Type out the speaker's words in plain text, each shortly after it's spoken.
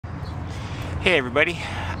Hey everybody,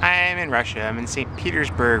 I'm in Russia. I'm in St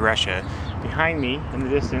Petersburg, Russia. Behind me, in the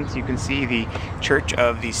distance, you can see the Church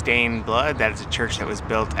of the Stained Blood. That is a church that was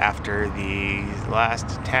built after the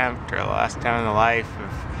last attempt, or the last time in the life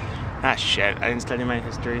of... Ah shit, I didn't study my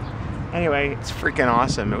history. Anyway, it's freaking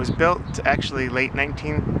awesome. It was built actually late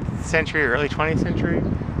 19th century, early 20th century.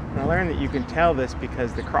 And I learned that you can tell this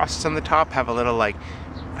because the crosses on the top have a little like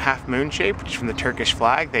half moon shape, which is from the Turkish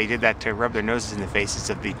flag. They did that to rub their noses in the faces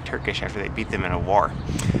of the Turkish after they beat them in a war.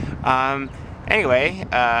 Anyway,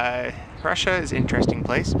 Russia is an interesting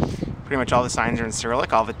place. Pretty much all the signs are in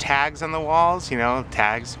Cyrillic. All the tags on the walls, you know,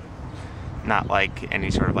 tags, not like any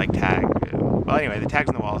sort of like tag. Well, anyway, the tags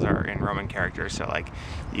on the walls are in Roman characters, so like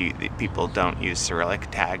the people don't use Cyrillic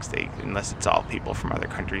tags. Unless it's all people from other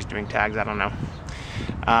countries doing tags. I don't know.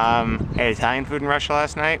 I had Italian food in Russia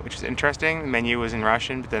last night, which was interesting. The menu was in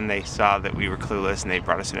Russian, but then they saw that we were clueless and they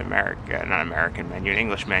brought us an American menu, an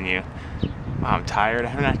English menu. I'm tired. I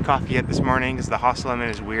haven't had coffee yet this morning because the hostel I'm in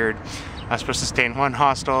is weird. I was supposed to stay in one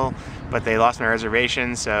hostel, but they lost my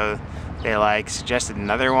reservation, so they like suggested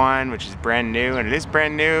another one, which is brand new, and it is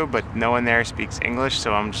brand new, but no one there speaks English,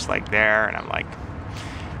 so I'm just like there, and I'm like,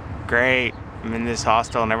 great, I'm in this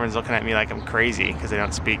hostel, and everyone's looking at me like I'm crazy because they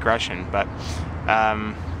don't speak Russian, but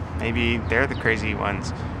maybe they're the crazy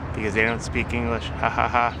ones because they don't speak English, ha ha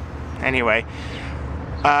ha. Anyway,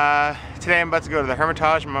 today I'm about to go to the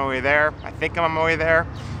Hermitage. I'm on my way there. I think I'm on my way there.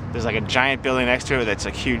 There's like a giant building next to it that's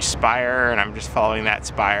a huge spire, and I'm just following that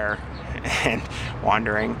spire and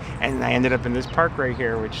wandering, and I ended up in this park right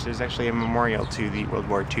here, which there's actually a memorial to the World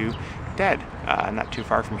War II dead, not too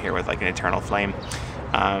far from here, with like an eternal flame.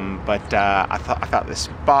 I thought this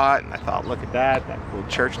spot, and I thought, look at that cool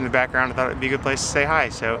church in the background. I thought it'd be a good place to say hi,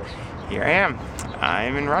 so here I am.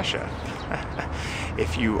 I'm in Russia.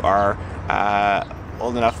 If you are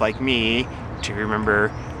old enough like me to remember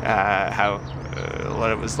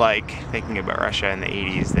what it was like thinking about Russia in the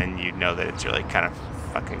 80s, then you'd know that it's really kind of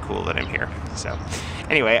fucking cool that I'm here. So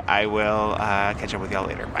anyway, I will catch up with y'all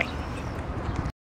later. Bye.